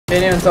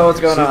Didn't even tell what's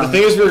going on. The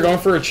thing is, we were going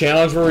for a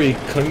challenge where we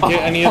couldn't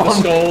get any of the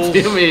skulls.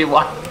 Timmy,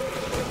 what?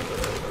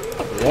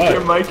 What?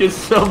 Your mic is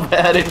so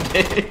bad in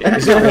game.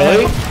 Is it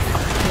really?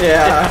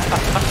 Yeah.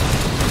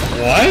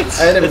 What?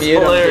 I had to It's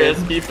mute hilarious.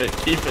 him. Keep it.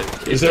 Keep it.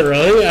 Keep Is it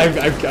really? I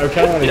kind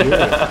of want to hear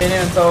it. Didn't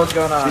even tell what's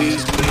going on.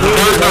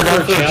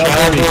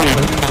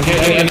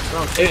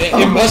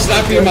 It must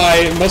not be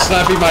my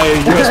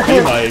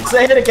USB mic.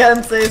 Say it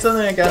again. Say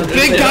something again.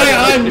 Big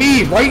guy on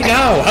me right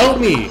now. Help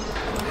me.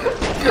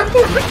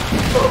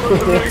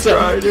 What's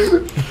up?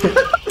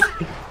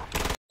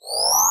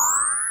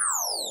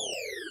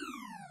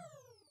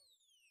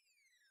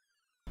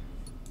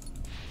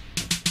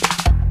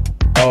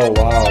 Oh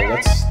wow,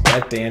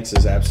 that dance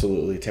is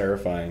absolutely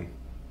terrifying.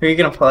 Who are you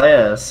gonna play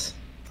as?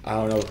 I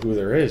don't know who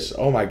there is.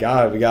 Oh my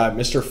god, we got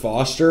Mr.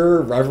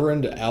 Foster,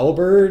 Reverend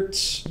Albert,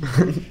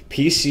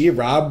 PC,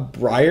 Rob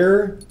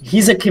Breyer.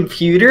 He's a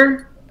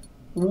computer?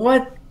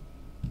 What?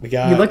 We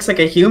got. He looks like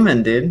a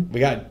human, dude. We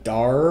got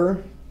Dar,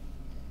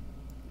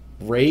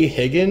 Ray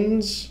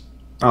Higgins.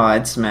 Oh,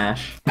 I'd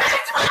smash.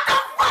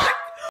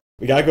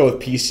 We gotta go with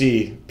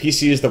PC.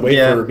 PC is the way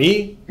for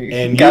me,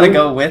 and you gotta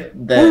go with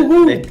the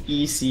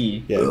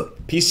PC. Yeah,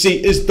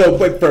 PC is the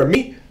way for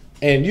me,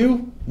 and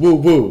you woo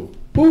woo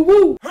woo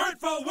woo.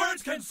 Hurtful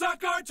words can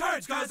suck our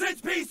turds, cause it's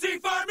PC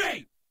for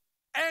me!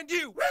 And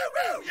you! Woo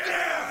woo! Yeah!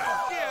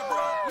 Yeah, bro!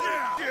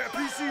 Yeah! Yeah,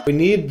 PC! We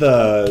need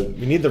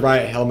the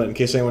riot helmet in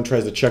case anyone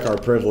tries to check our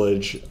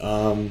privilege.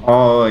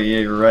 Oh, yeah,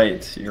 you're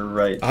right. You're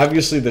right.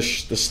 Obviously the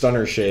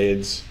stunner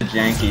shades.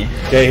 Janky.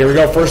 Okay, here we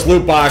go. First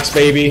loot box,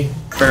 baby.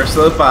 First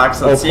loot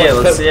box. Let's see it.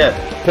 Let's see it.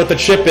 Put the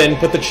chip in.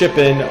 Put the chip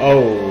in.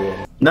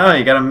 Oh. No,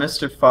 you got a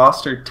Mr.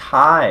 Foster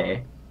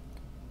tie.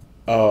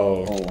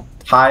 Oh.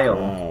 Tile.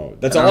 Oh.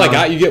 That's all I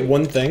got. You get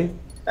one thing.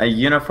 A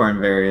uniform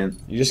variant.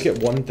 You just get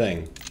one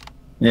thing.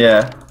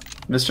 Yeah.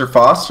 Mr.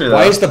 Foster, though.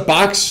 Why is the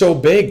box so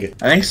big?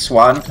 I think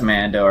SWAT and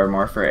Commando are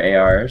more for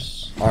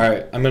ARs.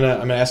 Alright, I'm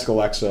gonna ask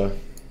Alexa.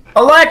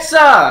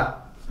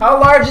 Alexa! How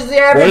large is the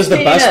average What is the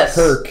penis? best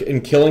perk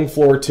in Killing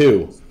Floor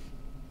 2?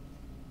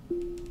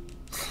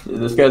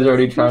 This guy's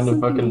already trying to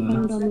fucking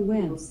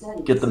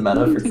get the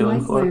meta for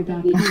Killing Floor.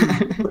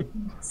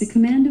 The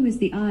Commando is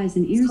the eyes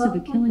and ears of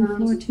a Killing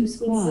Floor 2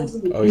 squad.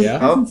 Oh yeah? The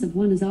presence of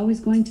one is always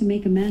going to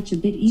make a match a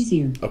bit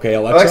easier. Okay,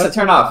 Alexa,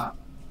 turn off.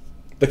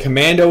 The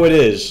Commando it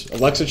is.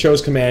 Alexa chose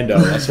Commando.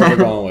 That's what we're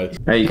going with.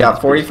 Hey, you got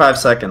 45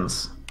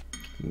 seconds.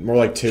 More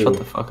like 2. Shut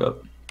the fuck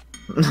up.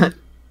 Does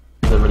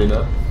everybody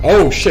know?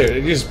 Oh shit!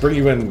 It just bring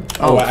you in.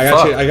 Oh, I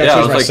got you. I got to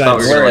change my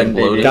sense.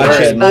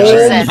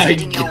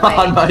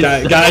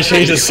 Gotta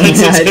change the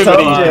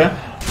sensitivity.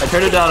 I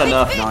turned it down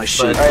enough. Nice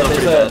shit.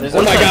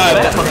 Oh my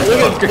god!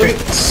 Look at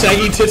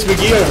Saggy Tits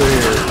McGee over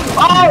here.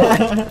 Oh!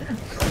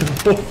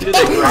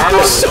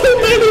 There's so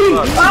many.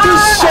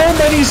 There's so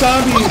many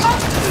zombies.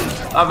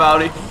 I'm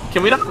outie.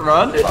 Can we not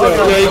run? Yeah,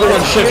 you can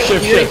run shift.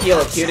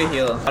 Q to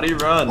heal. How do you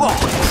run?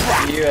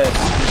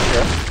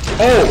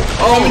 Oh,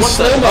 I'm in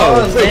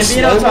slow-mo. Wait,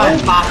 slow-mo?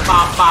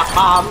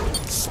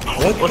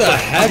 What the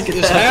heck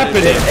is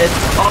happening?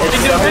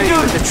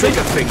 The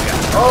trigger finger.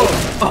 Oh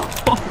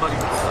my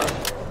god.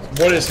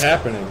 What is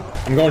happening?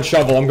 I'm going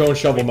shovel. I'm going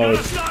shovel mode.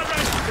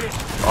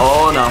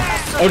 Oh no.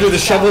 Oh dude, the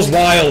shovel's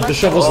wild. The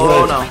shovel's lit.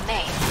 Oh no.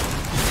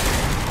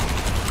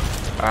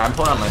 Alright, I'm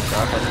pulling out my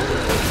shotgun.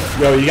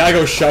 Yo, you gotta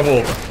go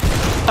shovel.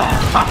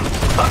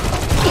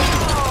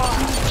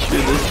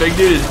 Dude, this big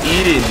dude is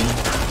eating.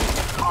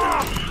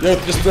 Yo,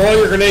 just throw all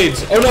your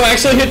grenades. Oh no, I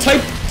actually hit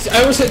type. I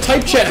almost hit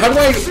type chat. How do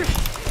I?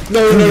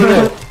 No.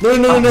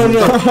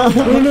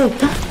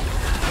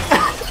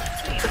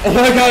 Oh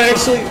my god,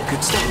 actually.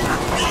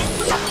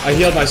 I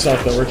healed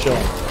myself though. We're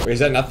chilling. Wait, is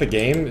that not the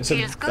game? It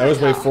said that was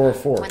wave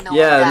 404.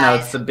 Yeah, no,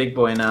 it's the big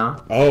boy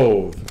now.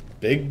 Oh,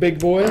 big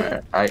boy.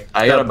 Alright,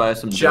 I gotta buy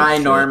some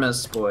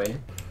ginormous boy.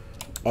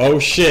 Oh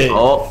shit.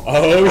 Oh shit.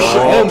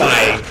 Oh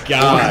my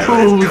god.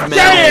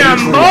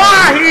 Damn,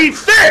 boy, he's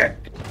thick!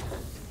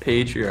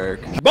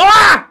 Patriarch. Boy,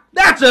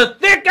 that's a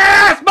thick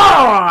ass boy!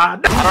 I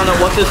don't know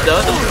what this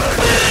does.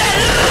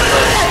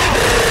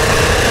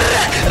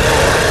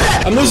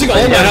 I'm losing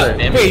all my health.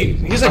 Wait,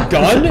 he's a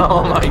gun?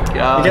 Oh my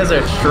god. You guys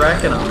are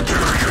shrekking him.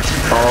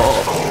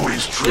 Oh.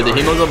 Dude, the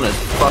hemoglobin is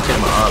fucking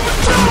him up.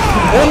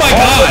 Oh my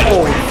god!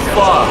 Oh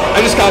fuck. I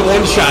just got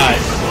one shot.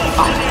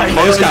 I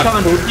just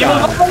got pooped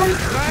on.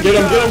 Get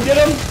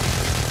him!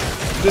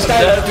 This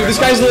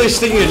guy's literally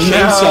sticking a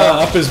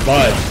chainsaw up his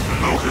butt.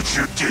 Oh,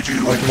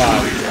 come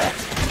on.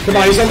 Come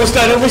on, he's almost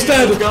dead, Let's go,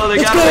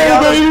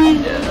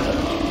 baby!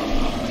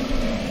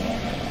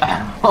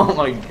 Yeah. Oh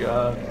my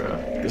god, bro.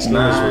 This game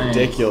is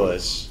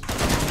ridiculous.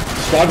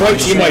 Squad wipe,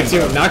 team wipe,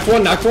 team wipe. Knocked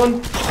one. I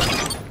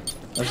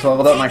just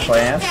leveled up my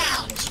class.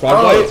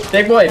 Squad wipe.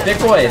 Big boy.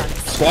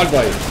 Squad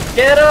wipe.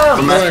 Get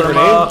him!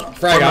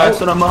 Frag out.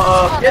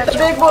 Get the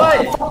big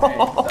boy!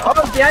 Oh,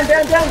 down.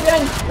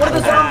 What are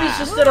the zombies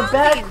just did a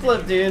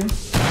backflip, dude?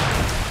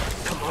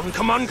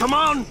 Come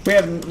on!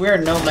 We are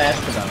no match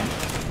for them.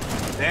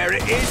 There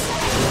it is.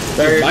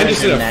 Mine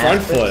just did a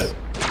front flip.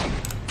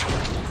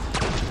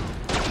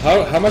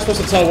 How am I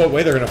supposed to tell what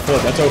way they're gonna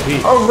flip? That's OP.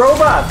 Oh,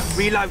 robots!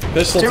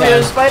 Pistol Timmy,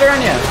 there's a time. spider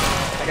on you.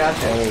 I got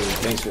you. Oh,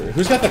 thanks for.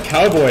 Who's got the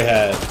cowboy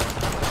hat?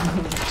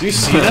 Do you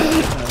see that?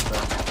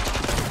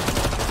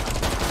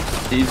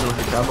 Steve's with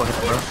the cowboy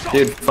hat, bro.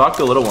 Dude, fuck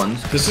the little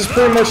ones. This is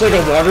pretty much like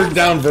a watered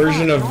down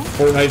version of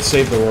Fortnite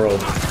Save the World.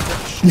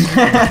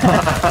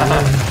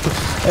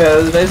 Yeah,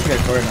 it was basically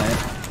Fortnite.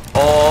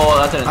 Oh,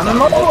 that's an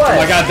I'm on the way. Oh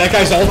my god, that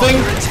guy's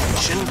ulting?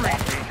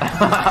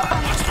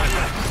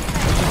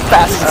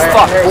 Fast as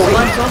fuck, boy.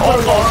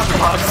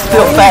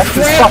 Still fast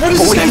as fuck, What is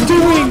this guy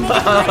doing?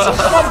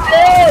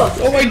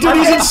 Oh my dude,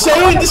 he's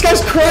insane! This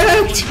guy's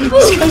cracked!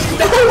 This guy's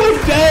no, I'm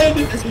dead!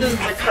 This is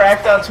the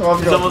cracked out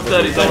 12 He's almost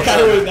dead, he's almost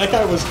dead. That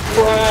guy was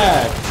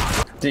cracked!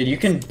 Dude, you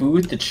can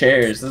boot the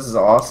chairs. This is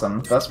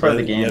awesome. Best part of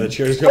the game. Yeah, the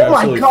chairs go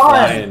absolutely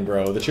flying,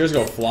 bro. The chairs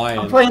go flying.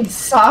 I'm playing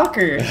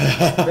soccer.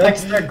 They like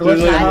start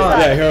glitching out.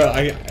 Yeah, here,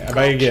 I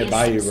might get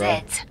by you,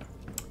 bro.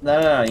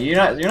 No, you're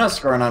not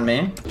scoring on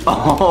me.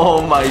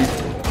 Oh my.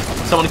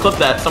 Someone clip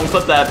that, someone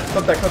clip that.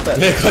 Clip that, clip that.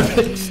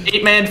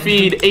 8-man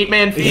feed,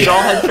 8-man feed,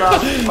 all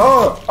headshots.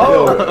 Oh,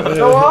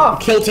 go off.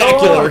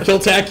 Kill-tacular,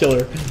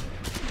 kill-tacular.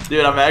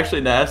 Dude, I'm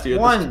actually nasty.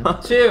 1,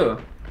 2,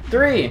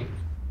 3,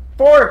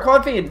 4,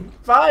 quad feed,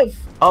 5.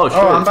 Oh, shit.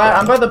 Oh,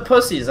 I'm by the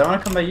pussies. I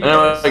want to come by you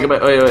guys.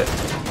 Wait.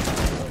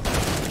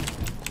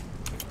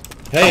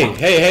 Hey.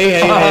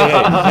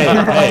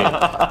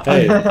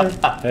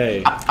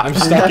 I'm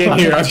stuck in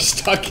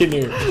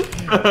here.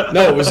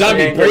 No,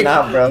 zombie, break.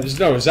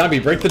 No, zombie,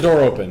 break the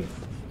door open.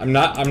 I'm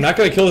not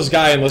gonna kill this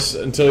guy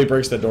until he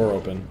breaks the door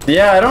open.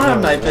 Yeah, I don't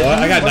have night vision.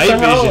 I got night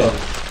vision.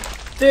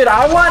 Dude,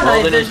 I want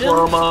night vision.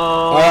 I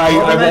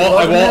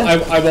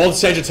walled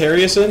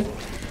Sagittarius in.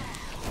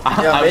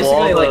 Yeah,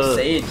 basically like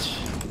Sage.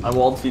 I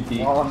walled CT.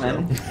 Wall him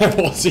in. I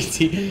walled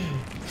CT.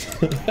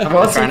 I'm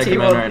trying to come in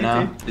right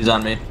now. He's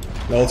on me.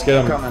 No, let's get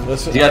him. You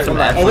got some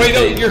oh wait,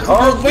 no, you're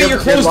closed in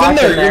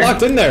there. You're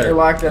locked in there. You're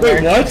locked in there.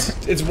 there. Wait, what?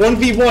 It's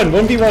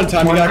 1v1,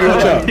 Tom. You gotta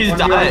catch up. He's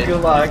dying.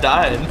 He's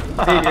dying.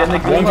 Dude, you're in the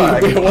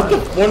gulag. Wait, what the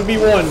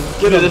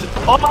 1v1? Get him.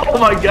 Oh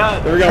my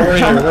god. There we go. We're in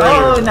here.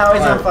 Oh, now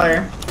he's on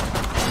fire.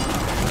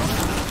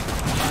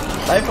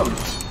 Snipe him.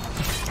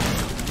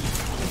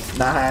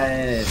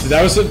 Nice.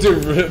 That was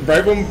dude.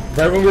 Right when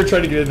we were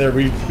trying to get in there,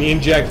 me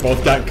and Jack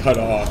both got cut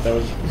off. That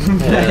was.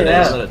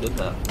 Yeah, I did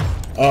that.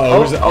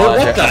 What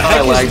the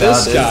heck is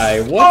this guy?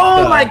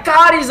 Oh my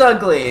god, he's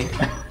ugly.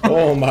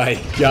 Oh my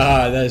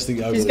god, that is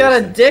the ugliest. He's got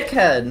a dick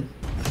head.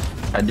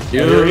 I do.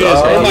 Here he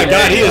is. Oh my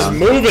god, he is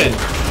moving.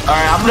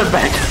 Alright, I'm gonna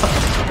back up.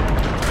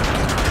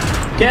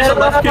 Get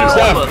him. He's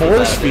got a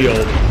force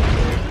field.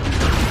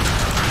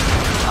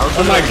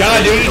 Oh my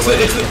god, dude, it's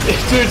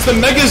the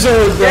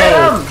Megazord, bro.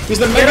 Get him. He's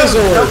the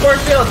Megazord. No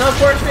force field, no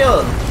force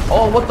field.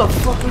 Oh, what the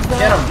fuck was that?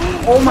 Get him.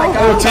 Oh my god.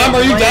 Oh, Tom,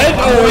 are you dead?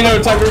 Oh, wait, no,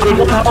 Tom, you're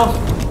good.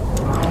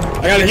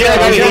 I gotta heal,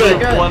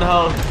 One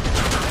health.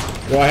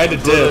 Well, I had to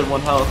dip.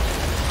 One health.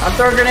 I'm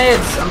throwing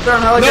grenades. I'm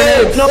throwing hella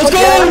grenades. No, let's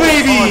go,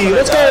 baby.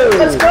 Let's go.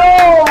 Let's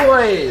go,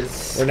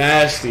 boys. We're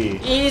nasty.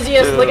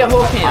 Easiest lick of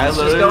whole cans.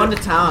 Just going to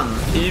town.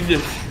 He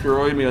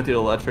destroyed me with the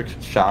electric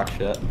shock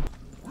shit.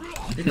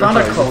 You found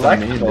a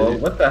collectible.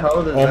 What the hell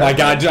is that? Oh my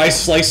god, dude, I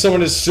sliced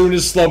someone as soon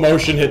as slow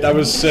motion hit. That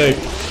was sick.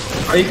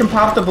 Oh, you can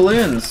pop the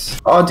balloons.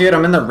 Oh, dude,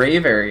 I'm in the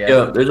rave area.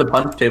 Yo, there's a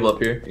punch table up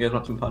here. You guys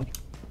want some punch?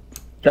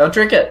 Don't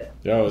drink it.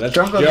 Yo, that's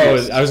jungle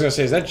juice. I was gonna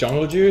say, is that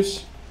jungle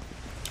juice?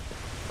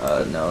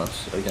 No,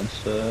 it's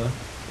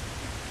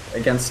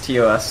against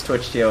TOS,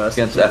 Twitch TOS.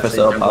 Against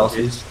FSL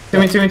policies. To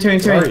me.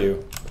 Where are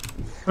you?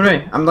 What do you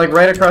mean? I'm like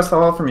right across the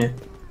hall from you.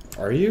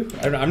 Are you?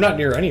 I'm not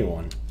near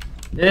anyone.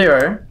 Yeah, you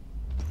are.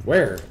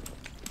 Where?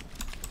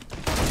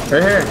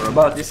 Right here.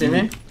 Do you see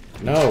me?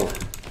 No.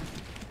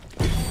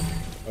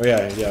 Oh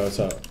yeah, what's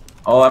up?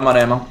 Oh, I'm out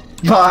of ammo.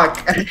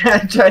 Fuck! I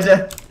tried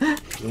to.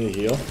 You need to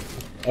heal?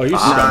 Oh, you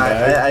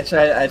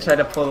scumbag. I tried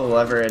to pull the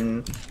lever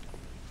and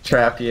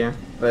trap you,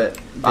 but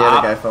the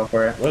other guy fell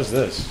for it. What is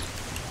this?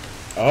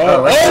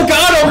 Oh,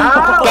 got him!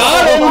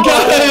 Ow.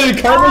 Got him!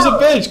 Karma's a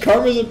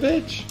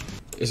bitch!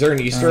 Is there an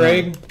Easter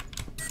egg?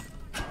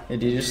 Hey,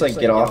 do you just like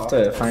get off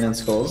to finding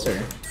skulls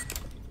or?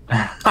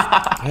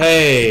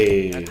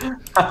 Hey!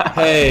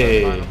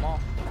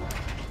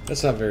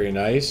 That's not very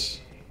nice.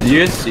 Did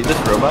you guys see this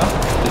robot?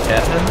 This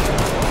happened?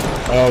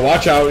 Oh,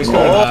 watch out, he's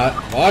going hot.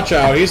 Watch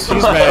out, he's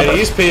mad,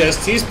 he's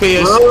pissed. He's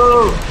pissed.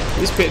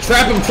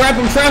 Trap him! Oh, we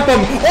got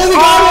him!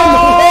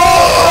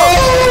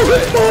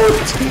 Oh!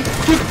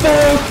 Get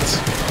fucked!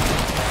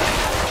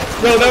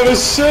 No, that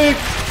was sick!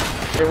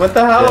 Hey, what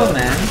the hell,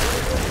 man?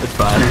 It's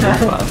fine,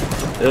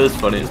 It was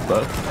funny as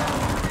fuck.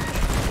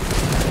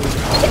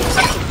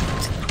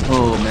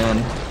 Oh,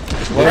 man.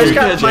 Well, you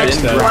got can't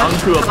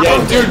yeah,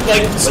 dude,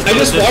 like, I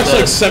just watched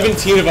like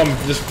 17 of them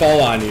just fall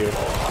on you.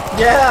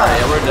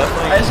 Yeah, we're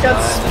definitely I just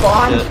got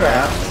spawn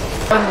trapped.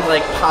 And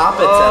like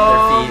poppets at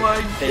their feet,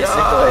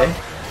 basically.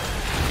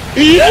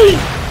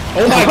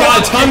 Oh my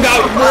god, Tom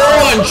got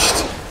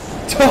launched!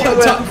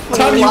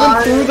 Tom, you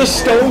went through the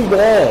stone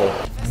wall.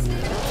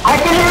 I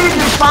can hear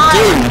you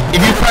fine.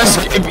 Dude,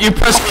 if you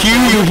press Q,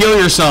 you heal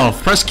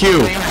yourself. Press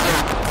Q.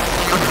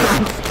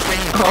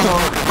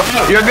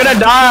 You're gonna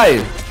die.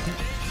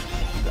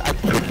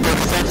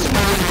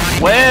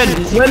 Win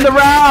the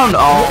round.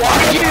 Oh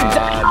my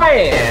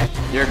god.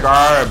 You're You're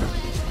garb.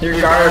 You're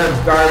garb.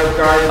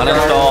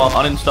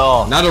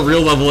 Uninstall. Not a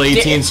real level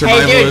 18 Hey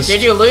survivalist. dude,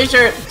 did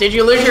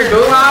you lose your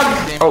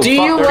gulag? Oh, Do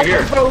you fuck, like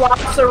they're here.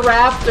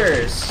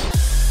 Velociraptors?